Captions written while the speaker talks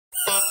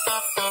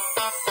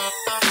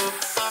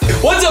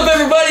What's up,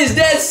 everybody? It's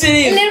Dad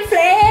City,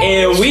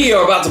 and we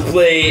are about to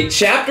play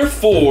Chapter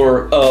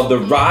 4 of The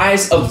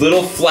Rise of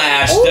Little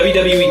Flash,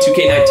 WWE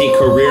 2K19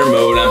 Career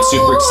Mode. I'm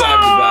super excited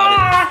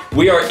about it.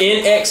 We are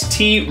in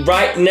XT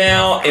right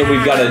now, and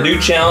we've got a new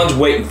challenge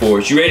waiting for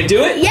us. You ready to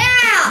do it?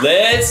 Yeah!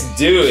 Let's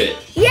do it.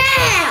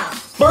 Yeah!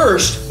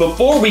 First,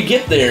 before we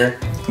get there,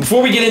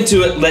 before we get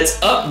into it,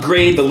 let's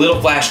upgrade the Little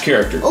Flash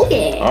character.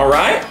 Okay. All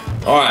right?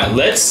 All right,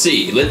 let's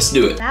see. Let's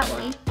do it. That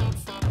one.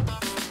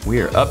 We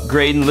are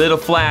upgrading Little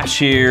Flash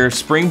here.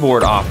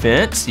 Springboard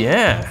offense,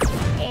 yeah.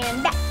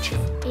 And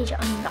that is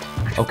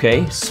unlocked.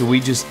 Okay, so we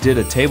just did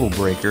a table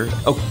breaker.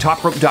 Oh,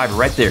 top rope diver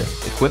right there.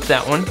 Equip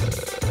that one.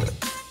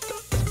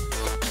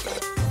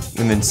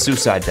 And then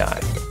suicide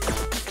dive.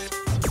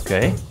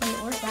 Okay. Wait,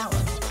 where's that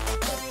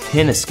one?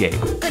 Pin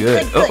escape.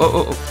 Good.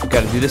 Oh.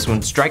 Gotta do this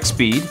one. Strike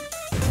speed.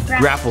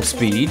 Grapple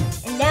speed.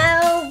 And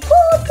now,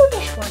 we'll do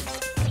this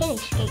one. Pin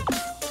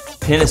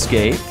escape. Pin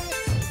escape.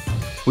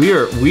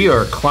 We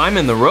are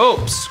climbing the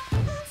ropes.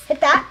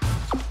 Hit that.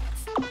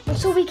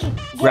 So we can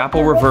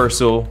Grapple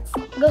reversal.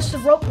 Goes to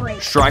rope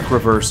break. Strike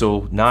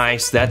reversal.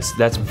 Nice. That's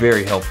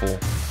very helpful.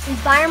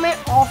 Environment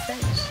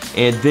offense.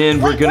 And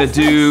then we're gonna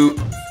do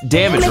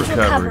damage Damage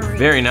recovery. recovery.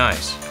 Very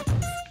nice.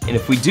 And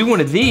if we do one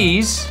of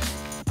these,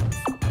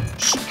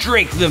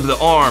 strength of the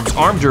arms,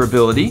 arm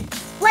durability,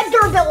 Leg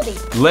durability.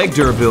 leg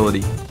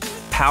durability,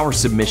 power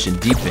submission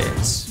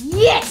defense.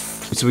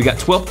 Yes! So we got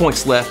 12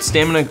 points left,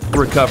 stamina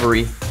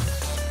recovery.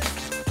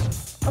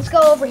 Let's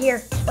go over here.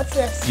 What's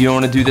this? You don't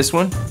wanna do this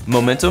one?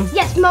 Momentum?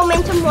 Yes,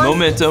 momentum one.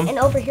 Momentum. And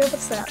over here,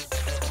 what's that?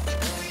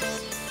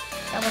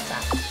 Now what's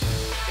that?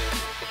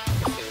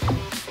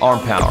 Arm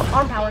power.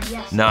 Arm power,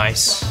 yes.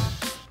 Nice.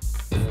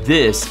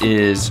 This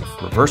is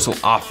reversal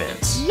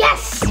offense.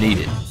 Yes!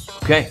 Needed.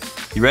 Okay,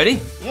 you ready?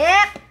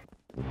 Yep.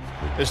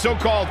 The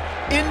so-called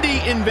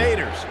Indie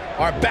Invaders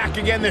are back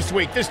again this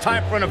week, this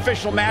time for an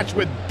official match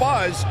with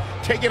Buzz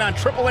taking on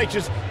Triple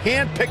H's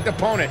hand-picked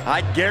opponent.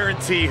 I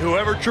guarantee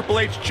whoever Triple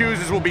H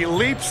chooses will be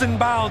leaps and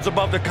bounds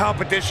above the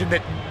competition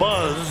that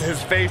Buzz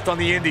has faced on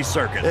the indie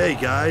circuit. Hey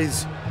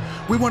guys,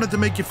 we wanted to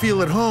make you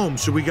feel at home,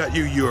 so we got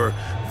you your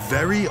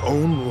very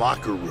own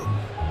locker room.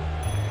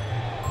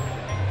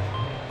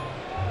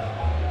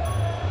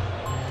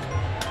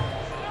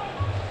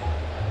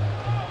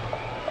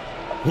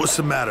 What's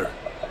the matter?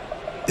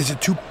 Is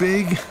it too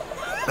big?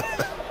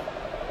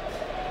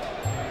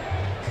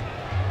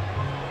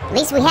 At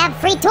least we have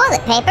free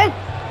toilet paper.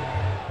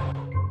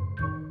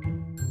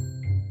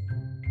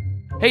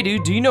 Hey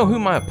dude, do you know who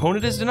my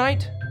opponent is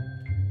tonight?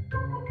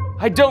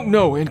 I don't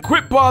know, and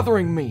quit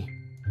bothering me.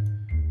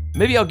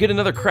 Maybe I'll get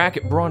another crack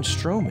at Braun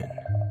Strowman.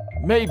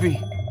 Maybe.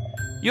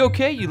 You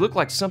okay? You look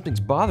like something's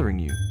bothering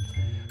you.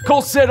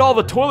 Cole said all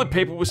the toilet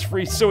paper was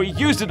free, so he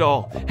used it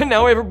all, and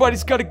now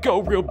everybody's gotta go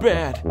real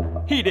bad.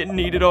 He didn't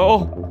need it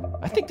all.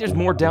 I think there's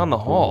more down the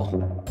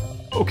hall.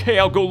 Okay,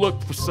 I'll go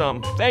look for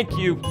some. Thank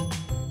you.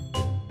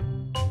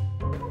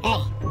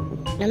 Hey,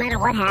 no matter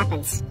what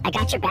happens, I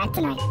got your back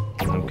tonight.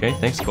 Okay,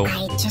 thanks, Cole.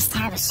 I just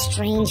have a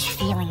strange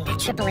feeling that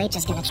Triple H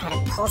is gonna try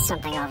to pull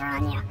something over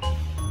on you.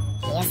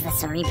 He is the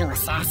cerebral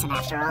assassin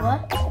after all.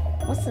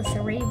 What? What's the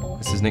cerebral?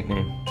 That's his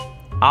nickname.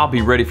 I'll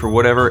be ready for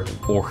whatever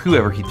or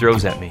whoever he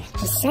throws at me.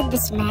 He said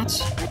this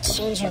match would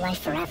change your life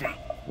forever.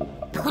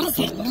 But what does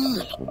that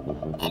mean?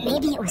 And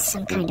maybe it was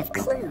some kind of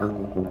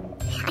clue.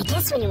 I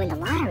guess when you win the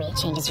lottery, it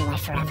changes your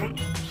life forever.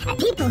 And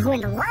people who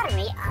win the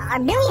lottery are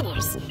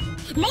millionaires.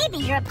 Maybe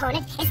your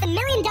opponent is the $1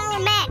 million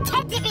man,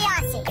 Ted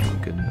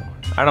DiBiase. Good Lord.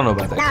 I don't know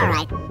about that, Cole.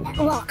 Alright,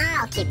 well,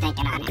 I'll keep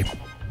thinking on it.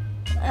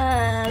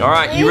 All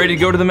right, you ready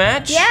to go to the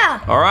match?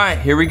 Yeah. All right,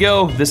 here we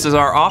go. This is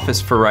our office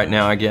for right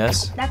now, I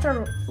guess. That's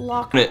our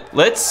locker.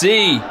 Let's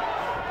see.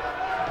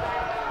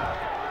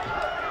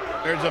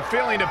 There's a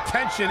feeling of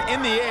tension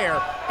in the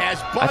air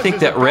as Buzz I think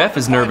is that about ref to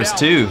is find nervous out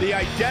too. The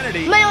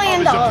identity $1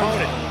 million. of his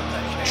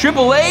opponent.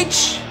 Triple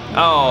H?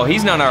 Oh,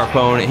 he's not our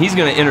opponent. He's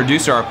gonna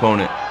introduce our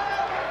opponent.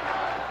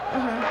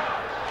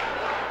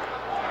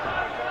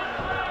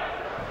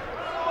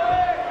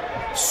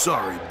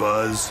 Sorry,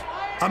 Buzz.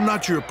 I'm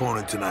not your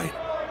opponent tonight.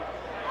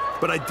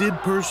 But I did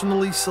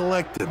personally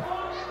select him.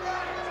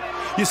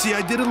 You see,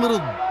 I did a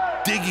little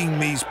digging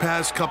these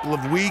past couple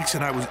of weeks,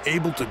 and I was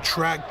able to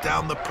track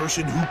down the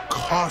person who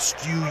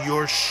cost you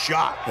your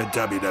shot at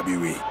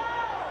WWE.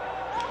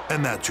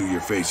 And that's who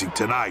you're facing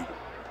tonight.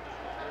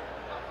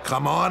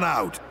 Come on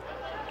out.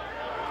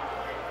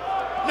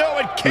 No,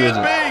 it can't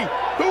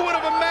be. Who would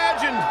have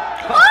imagined?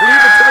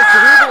 Leave it to the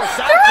cerebral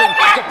assassin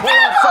to pull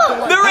off something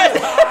like The red,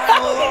 this. I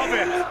love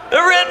it.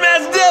 the Red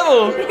Masked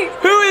Devil.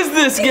 Who is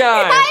this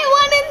guy? I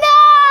want to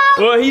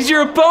know! Well, he's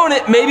your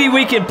opponent. Maybe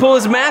we can pull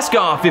his mask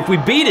off if we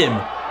beat him.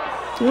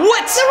 What?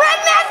 The Red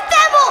Masked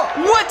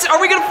Devil! What?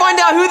 Are we gonna find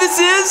out who this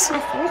is? I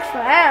think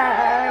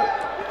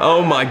so.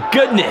 Oh my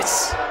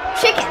goodness.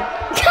 Chicken.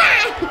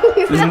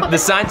 The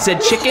sign said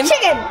chicken?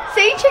 Chicken.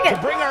 Say chicken.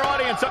 To bring our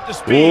audience up to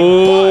speed,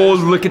 Oh,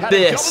 Buzz look at had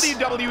this. a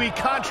WWE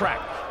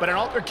contract but an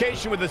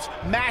altercation with this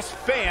masked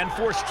fan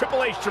forced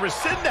Triple H to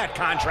rescind that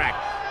contract.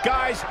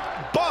 Guys,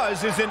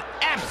 Buzz is in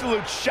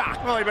absolute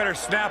shock. Well, he better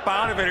snap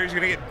out of it or he's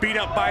going to get beat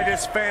up by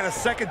this fan a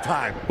second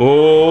time.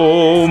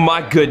 Oh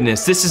my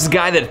goodness. This is the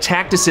guy that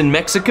attacked us in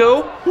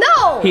Mexico?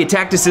 No! He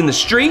attacked us in the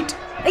street?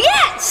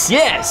 Yes!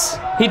 Yes!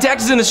 He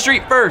attacked us in the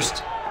street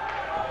first.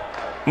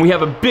 We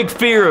have a big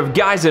fear of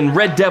guys in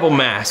Red Devil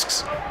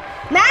masks.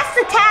 Mass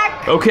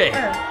attack! Okay.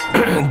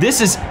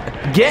 This is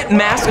get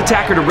masked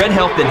attacker to red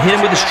health, then hit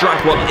him with a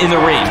strike while in the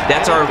ring.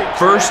 That's our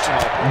first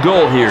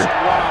goal here.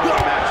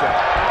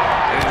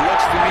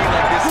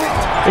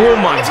 Oh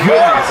my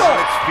goodness.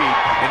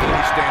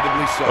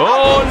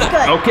 Oh,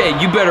 no. Okay,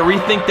 you better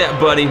rethink that,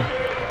 buddy.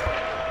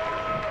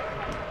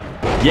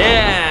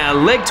 Yeah,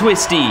 leg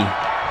twisty.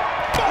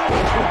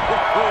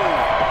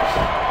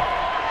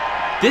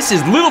 This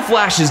is Little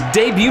Flash's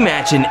debut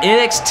match in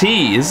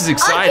NXT. This is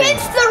exciting.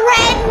 Against the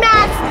Red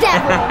Masked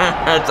Devil.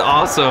 That's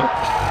awesome.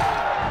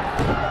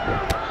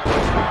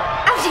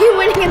 After you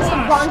win against the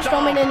Braun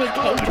Strowman in a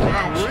cage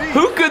match.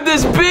 Who could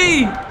this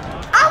be?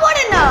 I want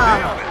to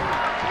know.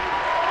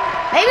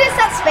 Maybe it's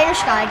that Spanish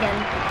guy again.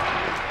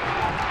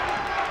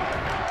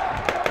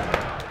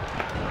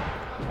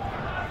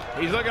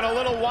 He's looking a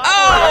little wild.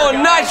 Oh,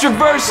 nice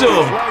reversal.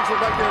 His legs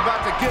look like they're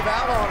about to give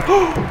out on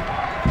him.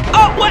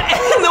 Oh, what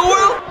in the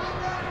world?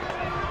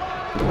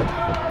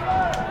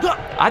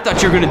 I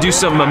thought you were gonna do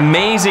some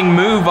amazing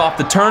move off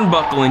the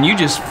turnbuckle and you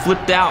just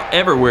flipped out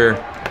everywhere.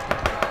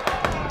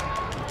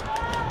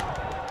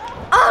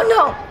 Oh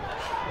no!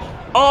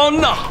 Oh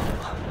no!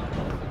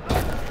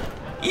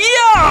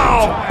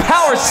 Yo!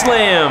 Power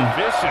slam!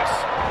 Vicious.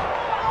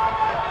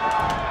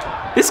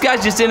 This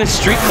guy's just in his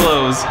street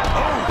clothes.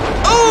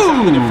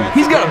 Ooh!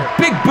 He's got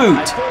a big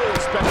boot.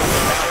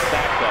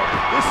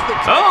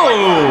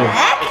 Oh!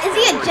 Heck, is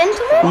he a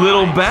gentleman?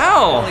 Little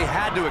bow. He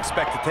had to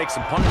expect to take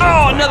some punches.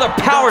 Oh, another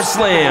power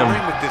slam.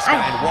 With this guy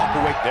and walk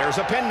away. There's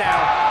a pin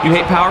now. You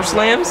hate power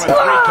slams? I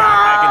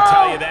can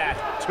tell you that.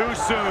 Too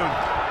soon.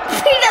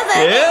 He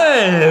doesn't.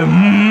 Yeah.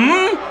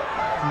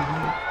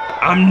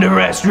 I'm the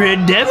rest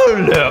Red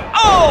Devil.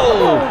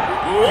 Oh!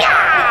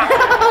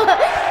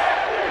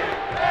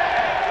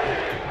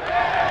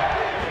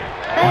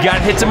 You gotta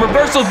hit some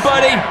reversals,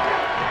 buddy.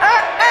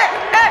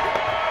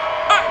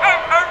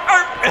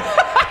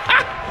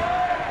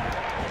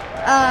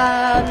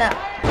 No.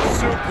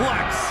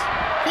 Suplex.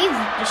 He's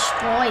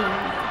destroying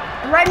me.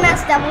 The Red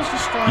Masked Devil's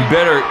destroying You me.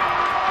 better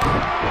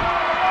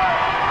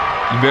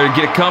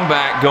get a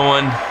comeback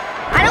going.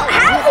 I don't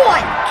have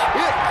one!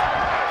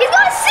 He's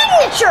got a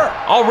signature!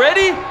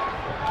 Already?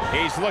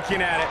 He's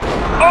looking at it.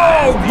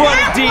 Oh, running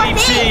That one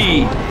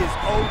DDT. Is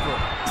over.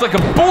 It's like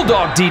a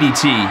bulldog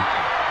DDT.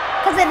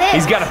 Because it is.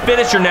 He's got a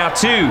finisher now,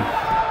 too.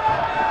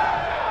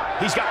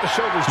 He's got the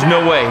shoulders There's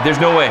no way. There's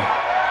no way.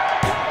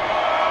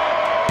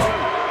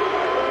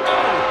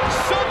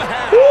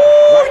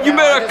 You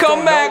better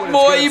come back,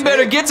 boy. You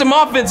better get some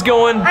offense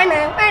going. I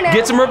know.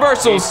 Get some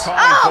reversals.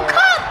 Oh,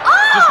 come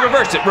on! Just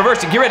reverse it.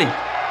 Reverse it. Get ready.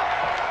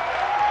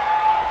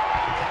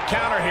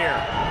 Counter here.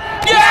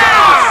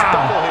 Yeah!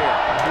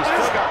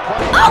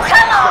 Oh,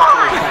 come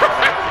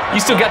on! You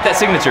still got that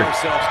signature.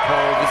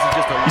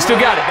 You still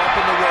got it.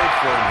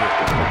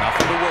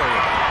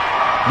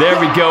 There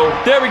we go.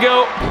 There we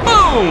go.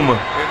 Boom!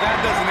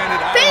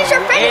 Finisher,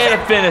 And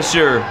a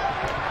finisher.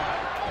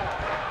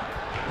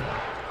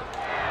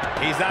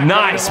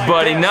 Nice,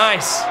 buddy.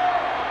 Nice.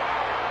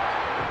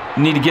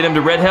 You need to get him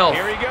to red health.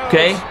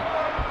 Okay?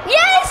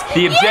 Yes!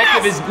 The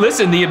objective is,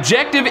 listen, the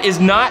objective is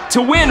not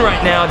to win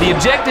right now. The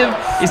objective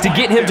is to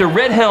get him to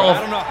red health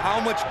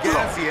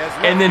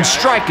and then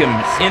strike him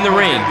in the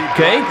ring,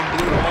 okay?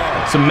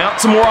 So mount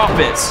some more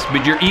offense,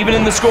 but you're even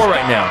in the score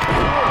right now.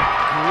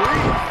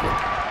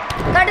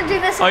 Gotta do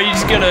this. Are you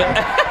just gonna,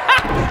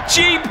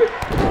 cheap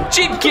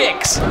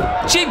kicks,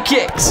 cheap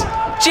kicks,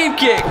 cheap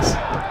kicks.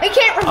 We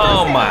can't reverse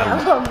Oh, it. my.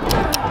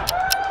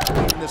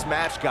 In this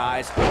match,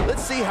 guys,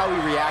 let's see how he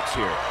reacts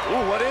here.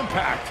 Ooh, what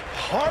impact.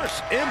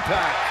 Harsh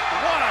impact.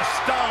 What a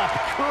stomp.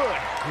 Good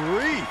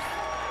grief.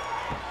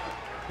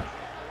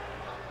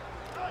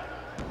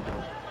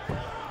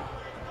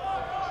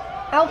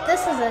 I hope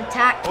this is an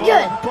attack. Oh,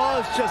 Good.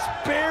 Buzz just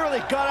barely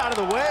got out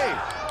of the way.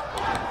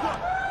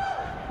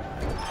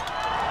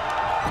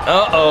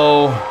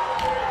 Uh-oh.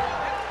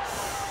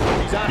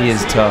 He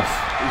is tough.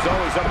 He's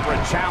always up for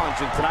a challenge,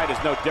 and tonight is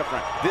no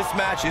different. This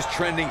match is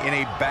trending in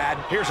a bad...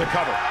 Here's a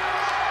cover.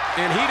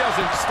 And he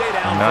doesn't stay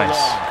down for Nice.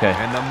 long. Okay.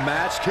 And the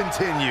match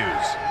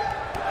continues.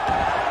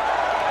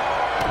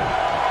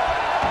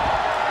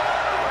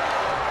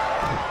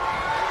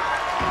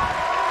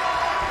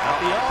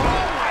 Oh,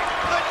 my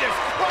goodness,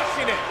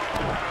 crushing it.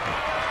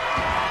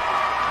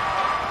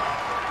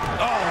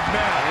 Oh,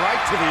 man,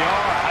 right to the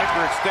arm.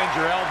 Hyperextend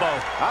your elbow.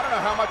 I don't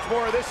know how much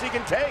more of this he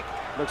can take.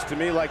 Looks to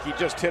me like he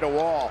just hit a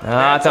wall.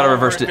 I thought I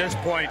reversed it. At this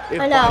point, If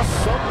I know. by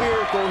some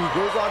miracle he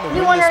goes on to You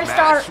win want her this to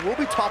start? match, we'll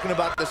be talking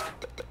about this.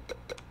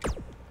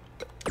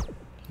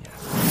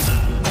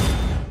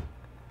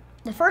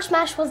 The first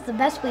match was the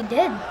best we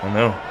did. I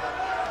know.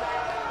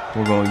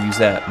 We're going to use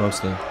that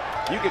mostly.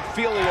 You can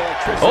feel the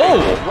electricity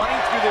running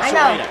through this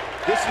arena.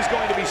 This is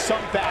going to be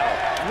some battle.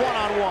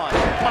 One-on-one,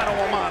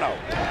 mano-a-mano.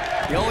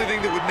 The only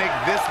thing that would make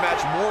this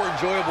match more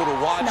enjoyable to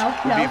watch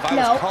would be if I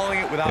was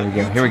calling it without you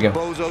two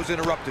bozos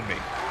interrupting me.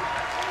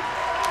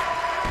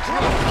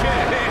 Drop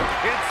kick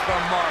hits the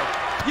mark.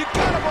 You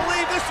gotta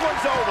believe this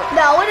one's over.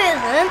 No, it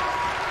isn't.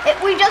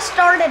 We just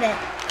started it.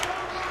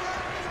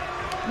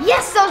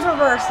 Yes, those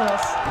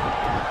reversals.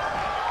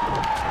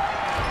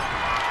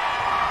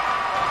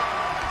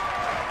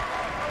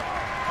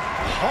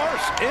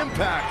 Harsh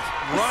impact.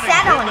 Running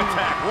sat on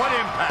attack. you. What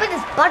impact? Put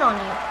his butt on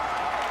you.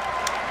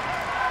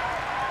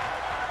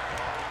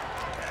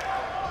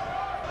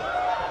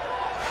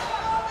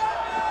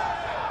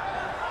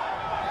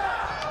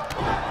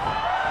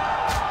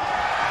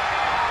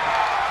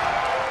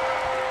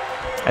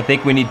 I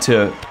think we need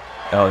to.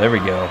 Oh, there we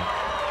go.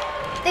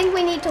 Think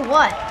we need to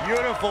what?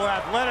 Beautiful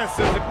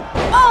athleticism.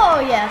 Oh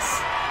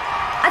yes.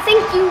 I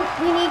think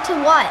we need to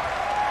what?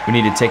 We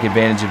need to take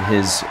advantage of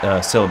his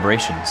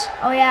celebrations.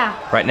 Oh yeah.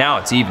 Right now,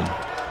 it's even.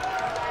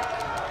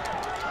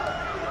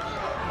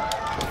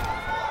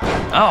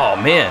 Oh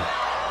man.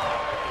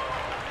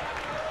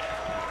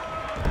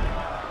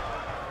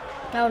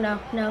 No.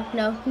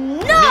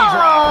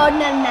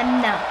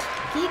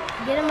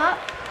 Get him up.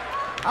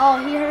 Oh,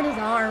 he hurt his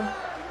arm.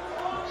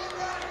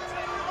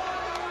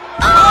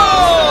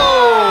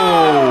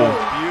 Oh!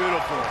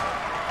 Beautiful.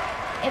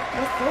 If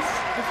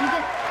you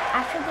get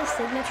after the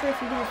signature,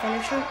 if you get a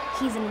finisher,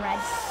 he's in red.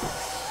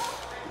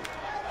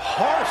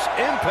 Harsh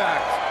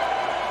impact.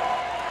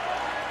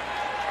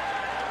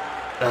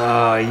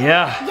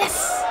 Yeah.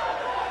 Yes.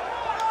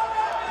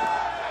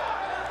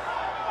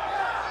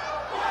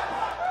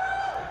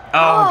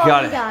 Oh,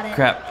 got it. Got it.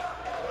 Crap.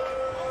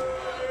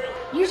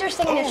 Use your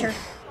signature.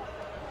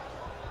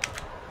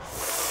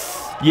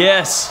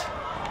 Yes.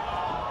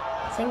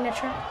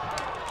 Signature.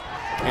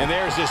 And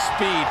there's his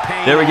speed.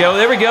 Pain. There we go.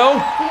 There we go.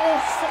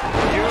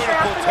 Signature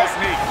after this.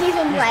 He's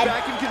in red.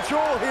 Back in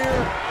control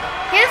here.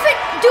 Get it.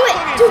 Do it.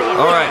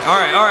 All right.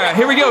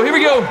 Here we go.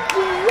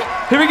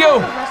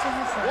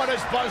 What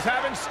does Buzz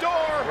have in store?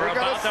 We're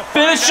about to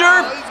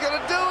Finisher. He's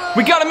gonna do it.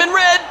 We got him in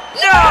red.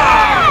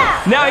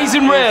 Yeah! Now he's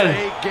in red.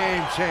 A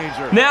game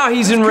changer. Now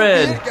he's in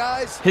red. It,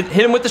 guys. Hit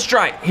him with the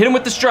strike. Hit him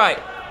with the strike.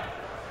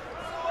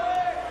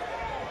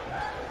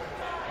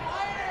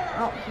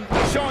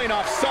 Showing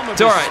off some of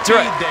It's all his right. It's speed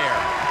all right. there.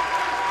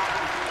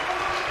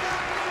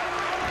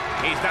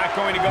 He's not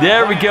going to go.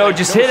 There we go.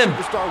 Just hit him.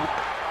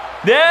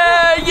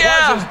 There,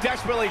 yeah. Buzz is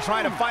desperately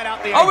trying to find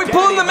out the Are we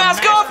pulling the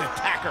mask off?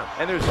 Attacker.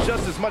 And there's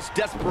just as much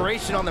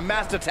desperation on the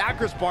masked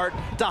attacker's part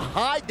to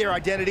hide their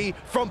identity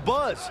from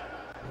Buzz.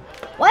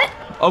 What?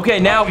 Okay,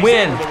 now He's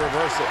win. able to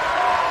reverse it.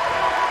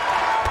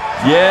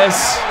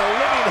 Yes.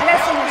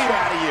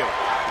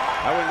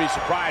 I wouldn't be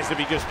surprised if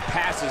he just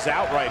passes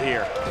out right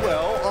here.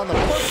 Well, on the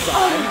plus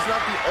side, he's not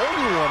the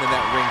only one in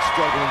that ring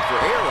struggling for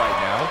air right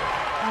now.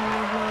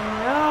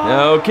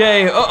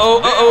 Okay.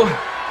 What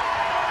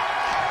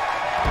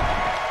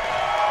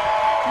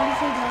is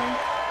he doing?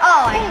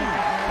 Oh, I hate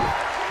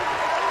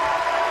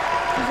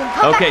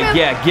that. Okay,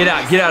 yeah, get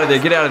out of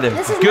there.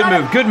 This is Good not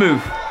move. Good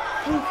move.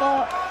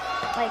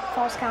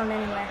 False count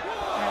anywhere.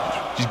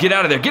 Just get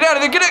out of there. Get out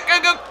of there. Go.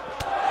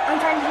 I'm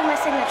trying to do my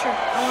signature.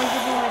 I want to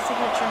do my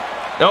signature.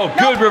 Oh,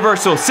 good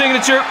reversal.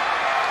 Signature.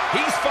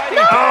 He's fighting.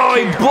 Oh,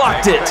 he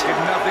blocked it.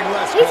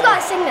 He's got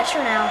a signature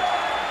now.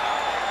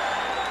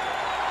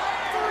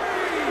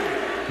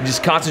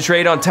 Just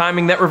concentrate on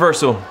timing that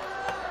reversal.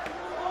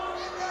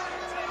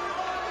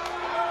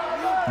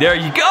 There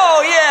you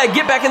go. Yeah,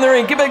 get back in the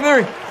ring. Stop!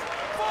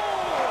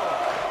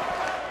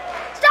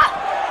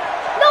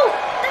 No,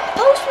 that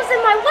post was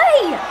in my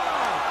way.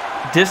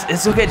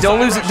 It's okay. Don't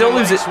lose it. Don't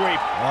lose it.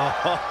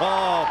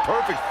 Oh,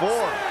 perfect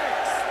form.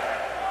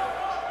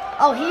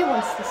 Oh, he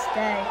wants to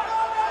stay.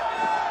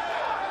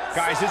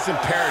 Guys, it's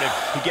imperative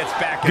he gets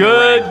back in the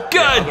ring. Good.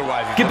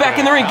 Yeah, Get back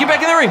in the ring. Get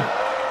back in the ring.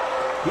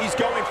 He's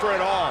going for it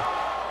all.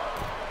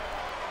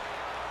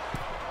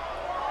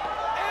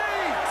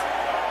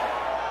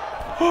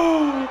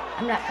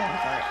 I'm not going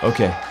for it.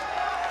 Okay.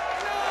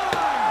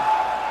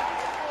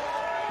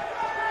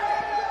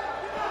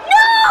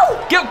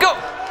 No! Go. No!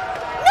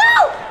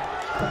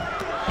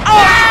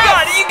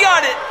 Oh, you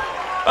got it.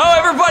 Oh,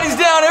 everybody's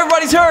down.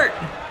 Everybody's hurt.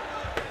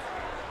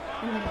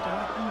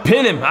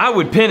 Pin him. I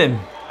would pin him.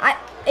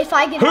 If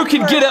I get Who up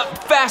can first. get up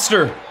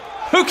faster?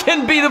 Who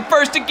can be the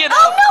first to get Oh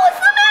up? no, it's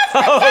the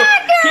masked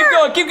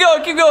attacker!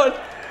 Keep going.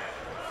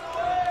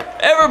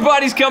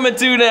 Everybody's coming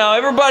to now.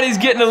 Everybody's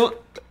getting a.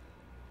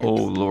 Oh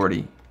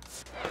lordy!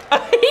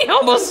 You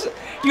almost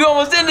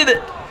ended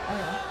it. 1,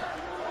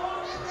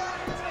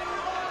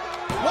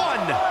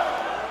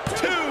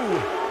 2,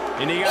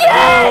 and you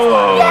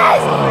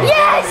got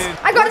Yes!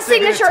 I got a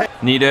signature.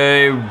 Need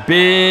a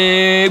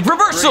big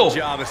reversal. Great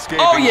job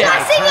escaping. Oh yeah.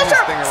 My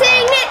signature.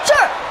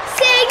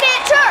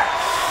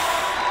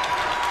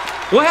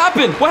 What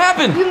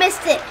happened? You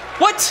missed it.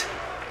 What?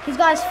 He's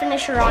got his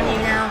finisher on you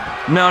now.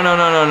 No.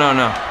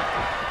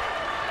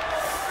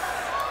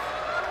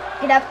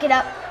 Get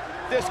up.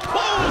 this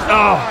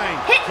clothesline.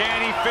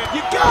 Can he fit?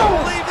 You gotta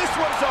believe this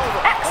one's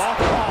over.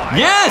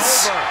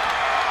 Yes!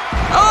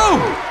 Oh!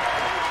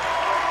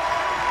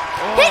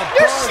 Hit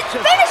your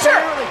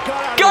finisher!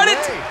 Got it!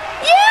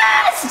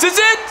 Yes! This is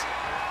it!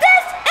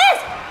 This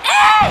is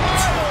it!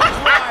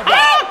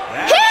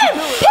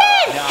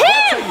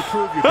 Him!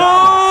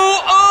 Oh!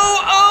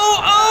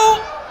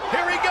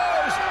 Here he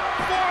goes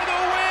for the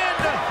win.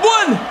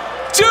 1,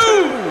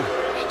 2!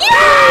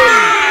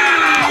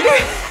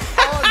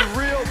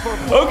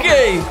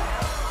 Okay.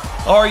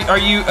 Are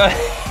you?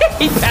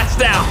 He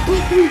passed out.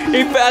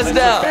 He passed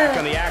out. Back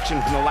on the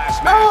action from the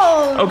last match.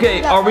 Oh,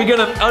 Okay, are we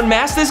gonna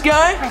unmask this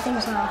guy? I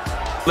think so.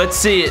 Let's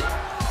see it.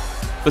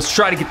 Let's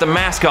try to get the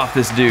mask off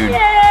this dude.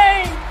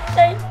 Yay!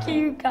 Thank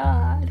you,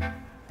 God.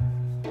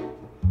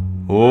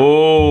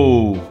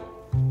 Oh.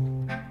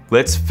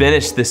 Let's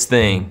finish this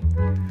thing.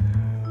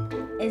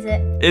 Is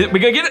it? We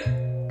gonna get it?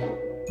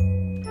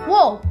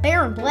 Whoa,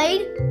 Baron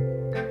Blade?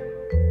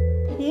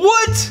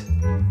 What?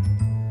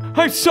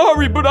 I'm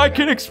sorry, but I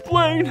can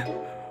explain.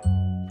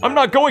 I'm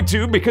not going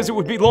to because it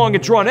would be long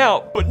and drawn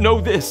out, but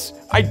know this.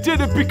 I did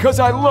it because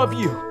I love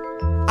you.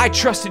 I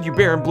trusted you,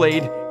 Baron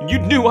Blade, and you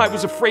knew I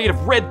was afraid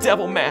of Red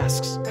Devil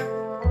masks.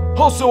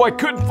 Also, I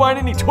couldn't find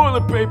any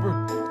toilet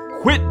paper.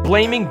 Quit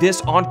blaming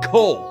this on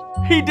Cole.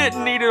 He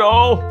didn't need it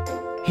all.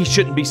 He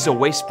shouldn't be so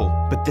wasteful,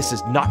 but this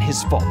is not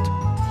his fault.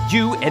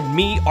 You and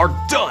me are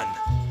done.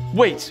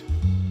 Wait,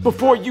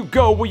 before you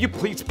go, will you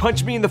please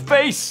punch me in the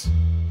face?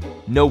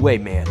 No way,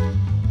 man.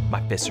 My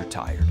fists are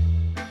tired.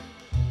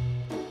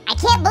 I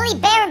can't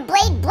believe Baron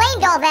Blade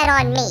blamed all that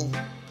on me.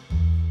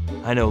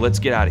 I know, let's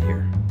get out of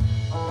here.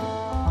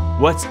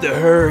 What's the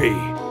hurry?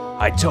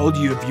 I told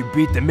you if you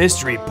beat the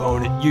mystery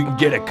opponent, you can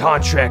get a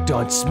contract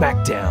on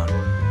SmackDown.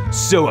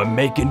 So I'm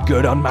making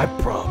good on my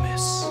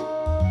promise.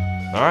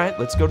 All right,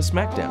 let's go to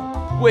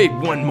SmackDown. Wait,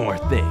 one more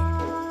thing.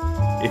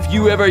 If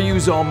you ever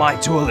use all my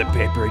toilet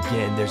paper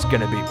again, there's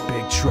gonna be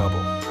big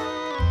trouble.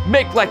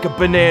 Make like a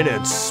banana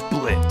and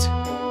split.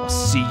 I'll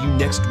see you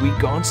next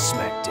week on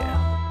SmackDown.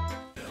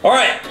 All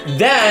right,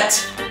 that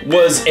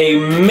was a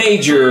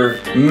major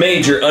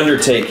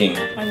undertaking.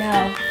 I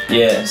know.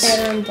 Yes.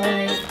 Baron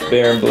Blade.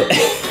 Baron Blade.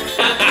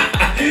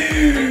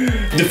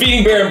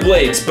 Defeating Baron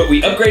Blades, but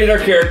we upgraded our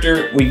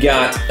character, we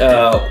got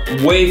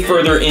way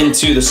further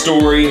into the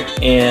story,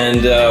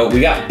 and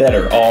we got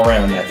better all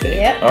around, I think.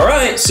 Yep. All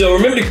right, so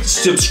remember to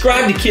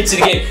subscribe to Kid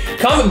City Game.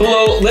 Comment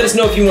below, let us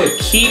know if you want to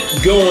keep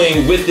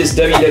going with this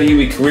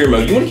WWE career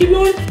mode. You want to keep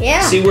going?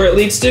 Yeah. See where it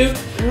leads to?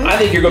 I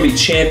think you're going to be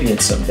champion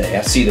someday.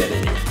 I see that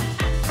in you.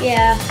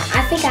 Yeah,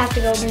 I think I have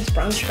to go against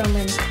Braun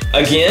Strowman.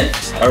 Again?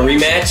 A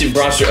rematch of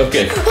Braun Strowman?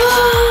 Okay.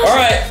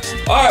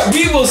 All right,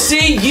 we will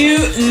see you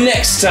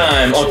next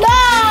time on Kid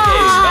City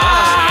Game.